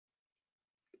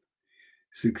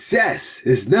Success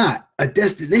is not a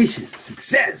destination.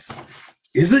 Success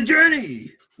is a journey.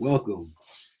 Welcome.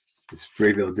 It's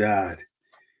Fredo Dodd.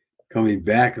 Coming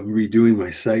back, I'm redoing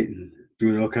my site and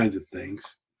doing all kinds of things.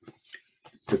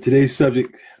 But today's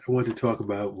subject I want to talk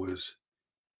about was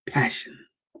passion.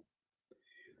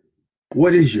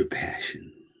 What is your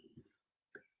passion?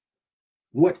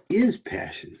 What is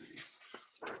passion?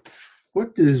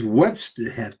 What does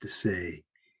Webster have to say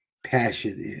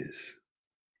passion is?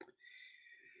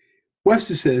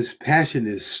 Webster says passion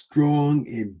is strong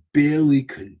and barely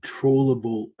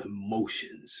controllable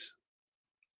emotions.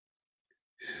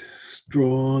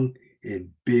 Strong and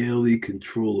barely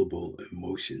controllable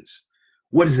emotions.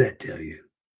 What does that tell you?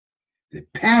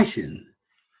 That passion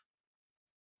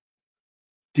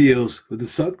deals with the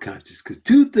subconscious, because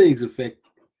two things affect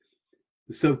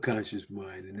the subconscious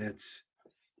mind, and that's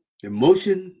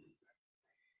emotion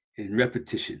and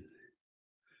repetition.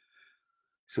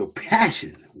 So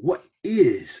passion, what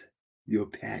is your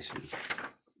passion?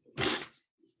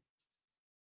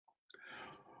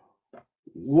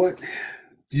 What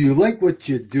do you like what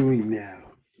you're doing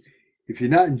now? If you're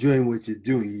not enjoying what you're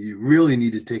doing, you really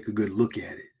need to take a good look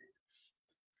at it.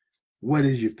 What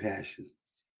is your passion?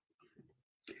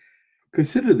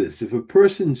 Consider this. If a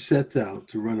person sets out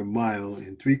to run a mile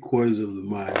and 3/4 of the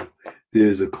mile,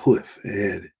 there's a cliff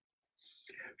ahead.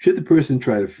 Should the person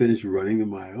try to finish running the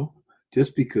mile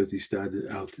just because he started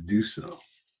out to do so?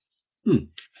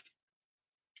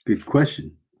 Good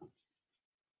question.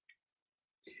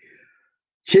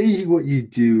 Changing what you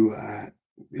do,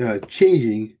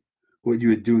 changing what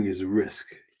you are doing is a risk.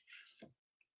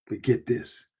 But get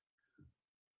this.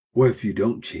 What if you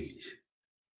don't change?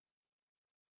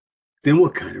 Then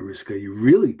what kind of risk are you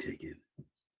really taking?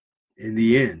 In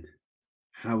the end,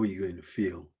 how are you going to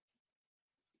feel?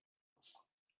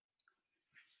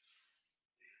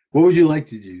 What would you like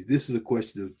to do? This is a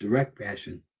question of direct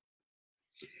passion.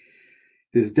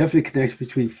 There's definitely a connection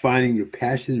between finding your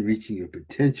passion and reaching your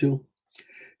potential.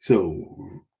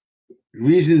 So,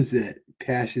 reasons that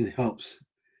passion helps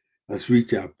us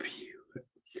reach our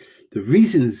the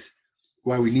reasons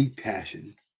why we need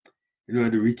passion in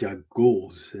order to reach our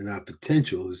goals and our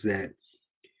potential is that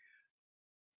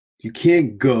you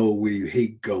can't go where you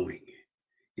hate going.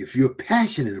 If you're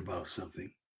passionate about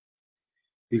something,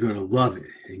 you're going to love it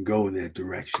and go in that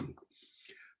direction.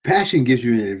 Passion gives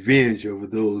you an advantage over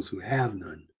those who have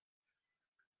none.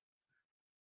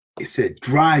 It's that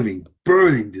driving,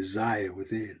 burning desire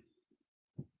within.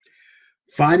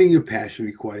 Finding your passion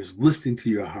requires listening to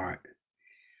your heart.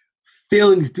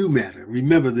 Feelings do matter.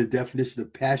 Remember, the definition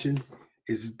of passion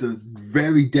is the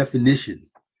very definition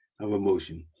of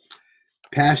emotion.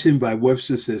 Passion, by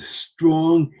Webster, says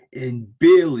strong and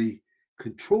barely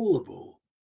controllable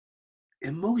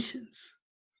emotions.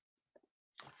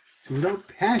 So without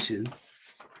passion,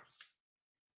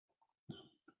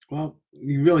 well,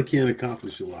 you really can't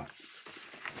accomplish a lot.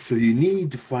 So you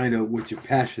need to find out what you're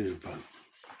passionate about.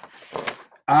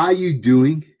 Are you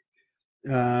doing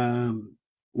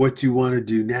what you want to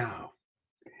do now?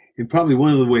 And probably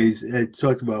one of the ways I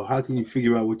talked about, how can you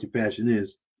figure out what your passion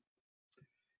is?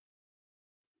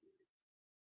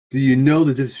 Do you know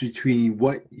the difference between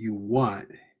what you want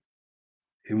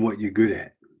and what you're good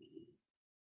at?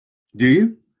 Do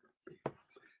you?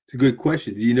 It's a good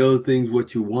question. Do you know the things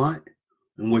what you want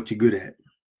and what you're good at?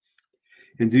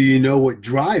 And do you know what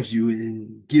drives you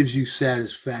and gives you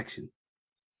satisfaction?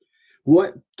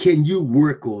 What can you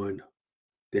work on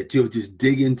that you'll just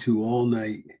dig into all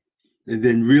night and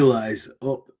then realize,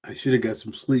 oh, I should have got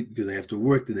some sleep because I have to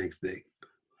work the next day?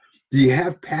 Do you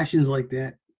have passions like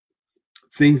that?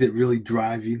 Things that really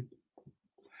drive you?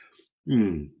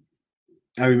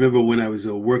 I remember when I was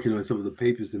working on some of the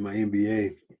papers in my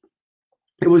MBA,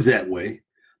 it was that way.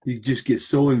 You just get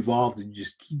so involved and you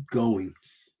just keep going.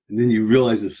 And then you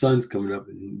realize the sun's coming up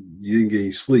and you didn't get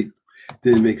any sleep.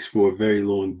 Then it makes for a very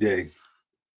long day.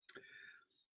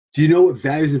 Do you know what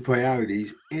values and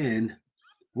priorities, and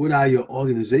what are your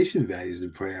organization values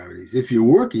and priorities? If you're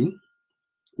working,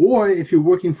 or if you're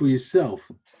working for yourself,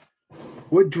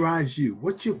 what drives you?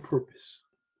 What's your purpose?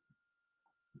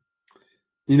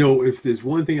 You know, if there's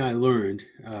one thing I learned,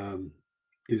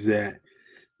 is that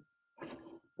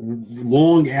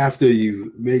long after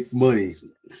you make money,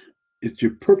 it's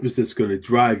your purpose that's going to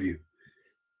drive you.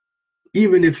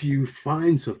 Even if you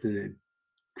find something that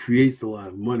creates a lot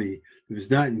of money, if it's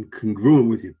not congruent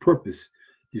with your purpose,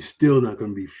 you're still not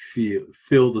going to be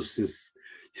filled. You're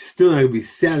still not going to be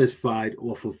satisfied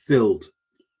or fulfilled.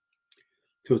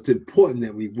 So it's important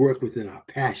that we work within our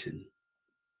passion.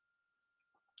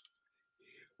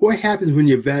 What happens when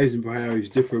your values and priorities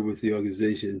differ with the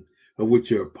organization of which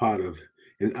you're a part of?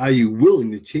 And are you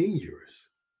willing to change yours?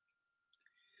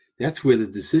 That's where the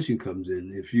decision comes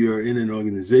in. If you're in an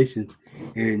organization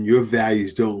and your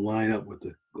values don't line up with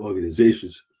the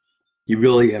organization's, you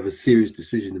really have a serious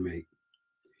decision to make.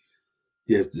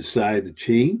 You have to decide to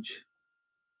change,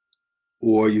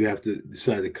 or you have to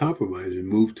decide to compromise and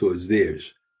move towards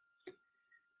theirs.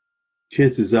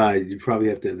 Chances are you probably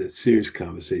have to have that serious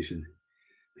conversation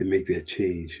and make that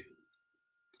change.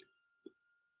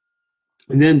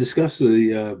 And then discuss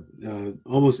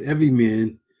almost every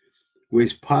man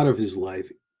wastes part of his life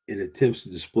in attempts to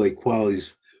display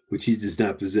qualities which he does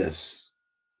not possess.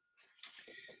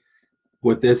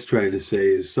 What that's trying to say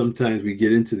is sometimes we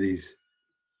get into these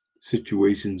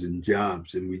situations and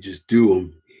jobs and we just do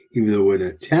them, even though we're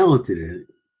not talented in it.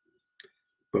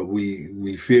 But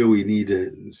we feel we need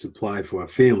to supply for our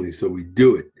family, so we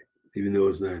do it, even though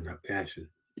it's not our passion.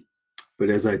 But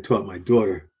as I taught my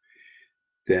daughter,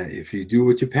 that if you do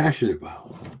what you're passionate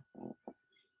about,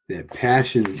 that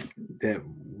passion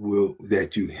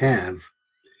that you have,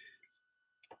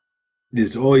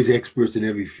 there's always experts in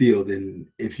every field. And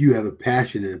if you have a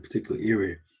passion in a particular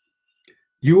area,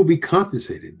 you will be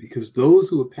compensated, because those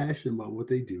who are passionate about what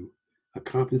they do are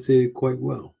compensated quite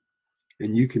well.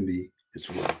 And you can be as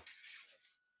well.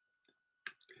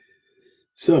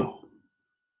 So,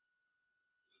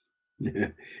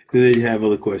 then you have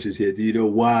other questions here. Do you know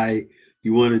why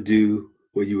you want to do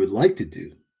what you would like to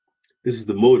do? This is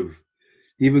the motive.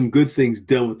 Even good things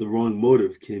done with the wrong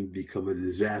motive can become a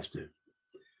disaster.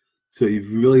 So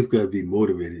you've really got to be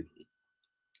motivated.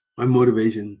 My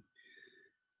motivation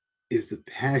is the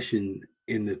passion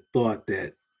in the thought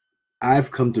that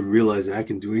I've come to realize that I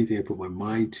can do anything I put my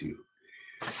mind to,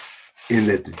 and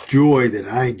that the joy that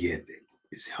I get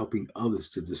is helping others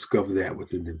to discover that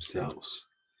within themselves.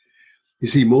 You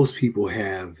see, most people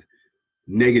have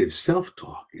negative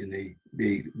self-talk, and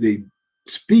they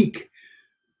speak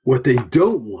what they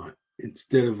don't want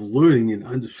instead of learning and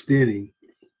understanding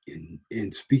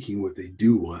and speaking what they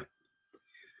do want.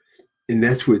 And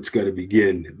that's where it's got to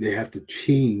begin. They have to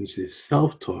change their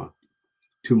self-talk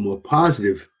to more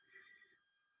positive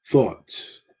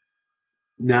thoughts.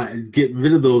 Not get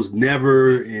rid of those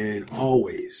never and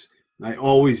always. I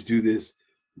always do this.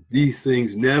 These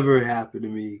things never happen to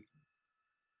me.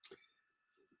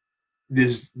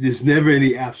 There's never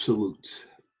any absolutes.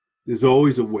 There's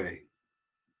always a way.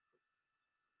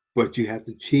 But you have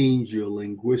to change your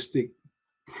linguistic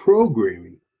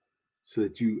programming so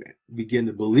that you begin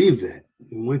to believe that.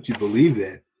 And once you believe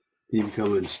that, you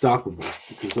become unstoppable,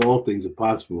 because all things are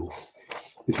possible.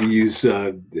 If you use,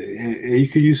 and you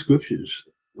can use scriptures,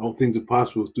 all things are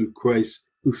possible through Christ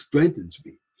who strengthens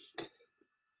me.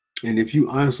 And if you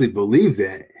honestly believe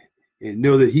that and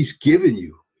know that he's given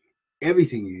you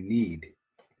everything you need,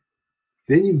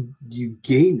 then you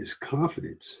gain this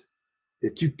confidence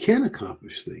that you can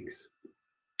accomplish things.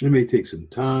 It may take some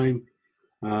time,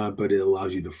 but it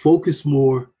allows you to focus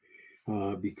more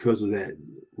because of that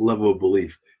level of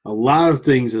belief. A lot of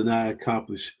things are not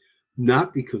accomplished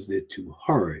not because they're too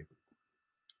hard,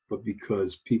 but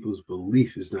because people's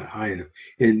belief is not high enough.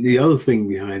 And the other thing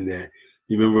behind that,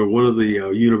 you remember one of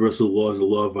the universal laws, the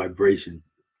law of vibration.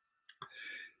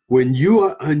 When you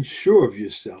are unsure of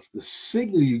yourself, the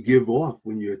signal you give off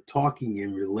when you're talking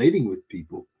and relating with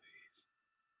people,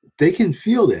 they can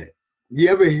feel that. You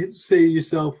ever say to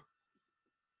yourself,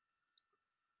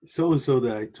 so-and-so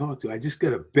that I talked to, I just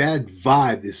got a bad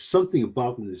vibe. There's something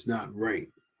about them that's not right.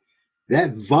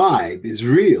 That vibe is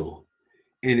real.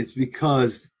 And it's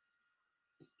because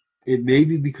it may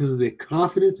be because of their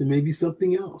confidence, and maybe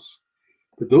something else.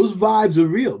 But those vibes are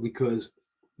real, because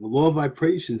the law of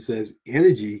vibration says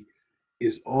energy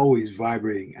is always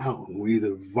vibrating out. We're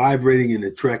either vibrating and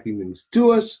attracting things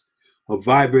to us, or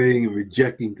vibrating and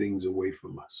rejecting things away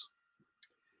from us.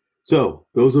 So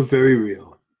those are very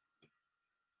real.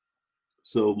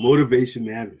 So motivation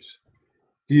matters.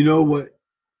 Do you know what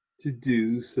to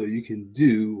do so you can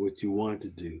do what you want to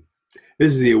do?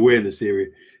 This is the awareness area.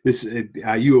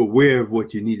 Are you aware of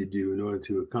what you need to do in order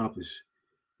to accomplish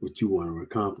what you want to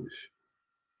accomplish?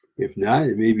 If not,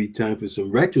 it may be time for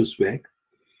some retrospect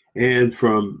and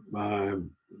from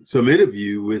some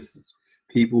interview with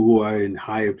people who are in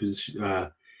higher position,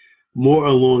 more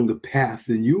along the path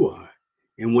than you are,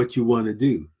 and what you want to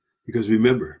do. Because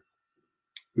remember,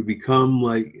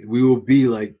 we will be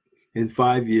like in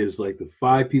 5 years, like the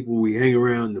 5 people we hang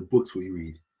around, the books we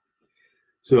read.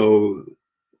 So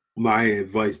my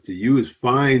advice to you is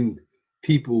find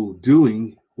people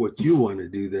doing what you want to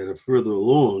do that are further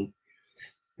along,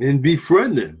 and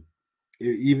befriend them.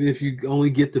 Even if you only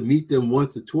get to meet them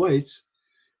once or twice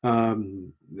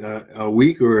a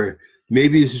week, or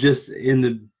Maybe it's just in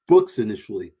the books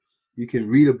initially. You can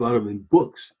read about them in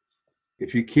books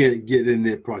if you can't get in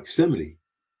their proximity.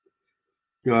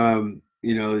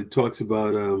 It talks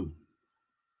about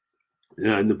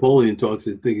Napoleon talks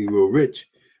in Think and Grow Rich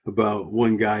about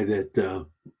one guy that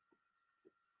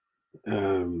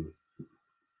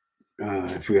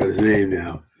I forgot his name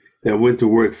now, that went to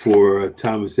work for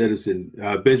Thomas Edison,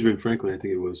 Benjamin Franklin, I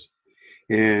think it was.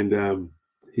 And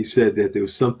he said that there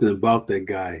was something about that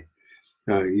guy.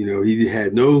 He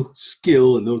had no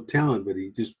skill and no talent, but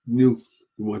he just knew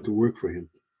he wanted to work for him.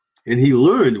 And he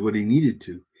learned what he needed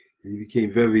to. And he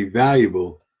became very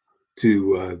valuable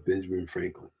to Benjamin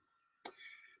Franklin.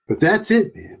 But that's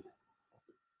it, man.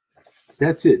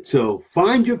 That's it. So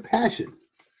find your passion.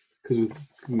 Because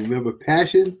remember,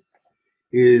 passion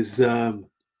is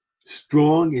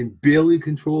strong and barely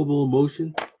controllable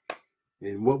emotion.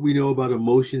 And what we know about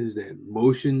emotion is that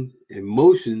emotion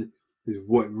is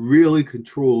what really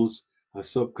controls our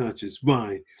subconscious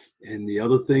mind. And the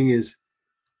other thing is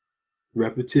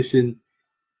repetition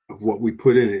of what we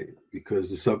put in it, because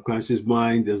the subconscious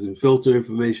mind doesn't filter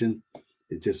information.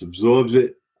 It just absorbs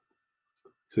it.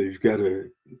 So you've got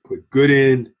to put good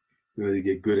in in order to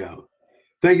get good out.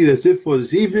 Thank you. That's it for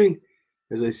this evening.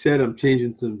 As I said, I'm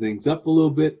changing some things up a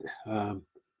little bit. So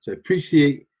I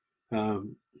appreciate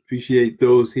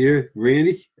those here.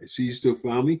 Randy, I see you still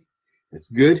found me. That's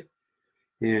good.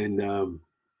 And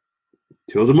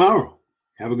till tomorrow,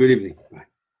 have a good evening. Bye.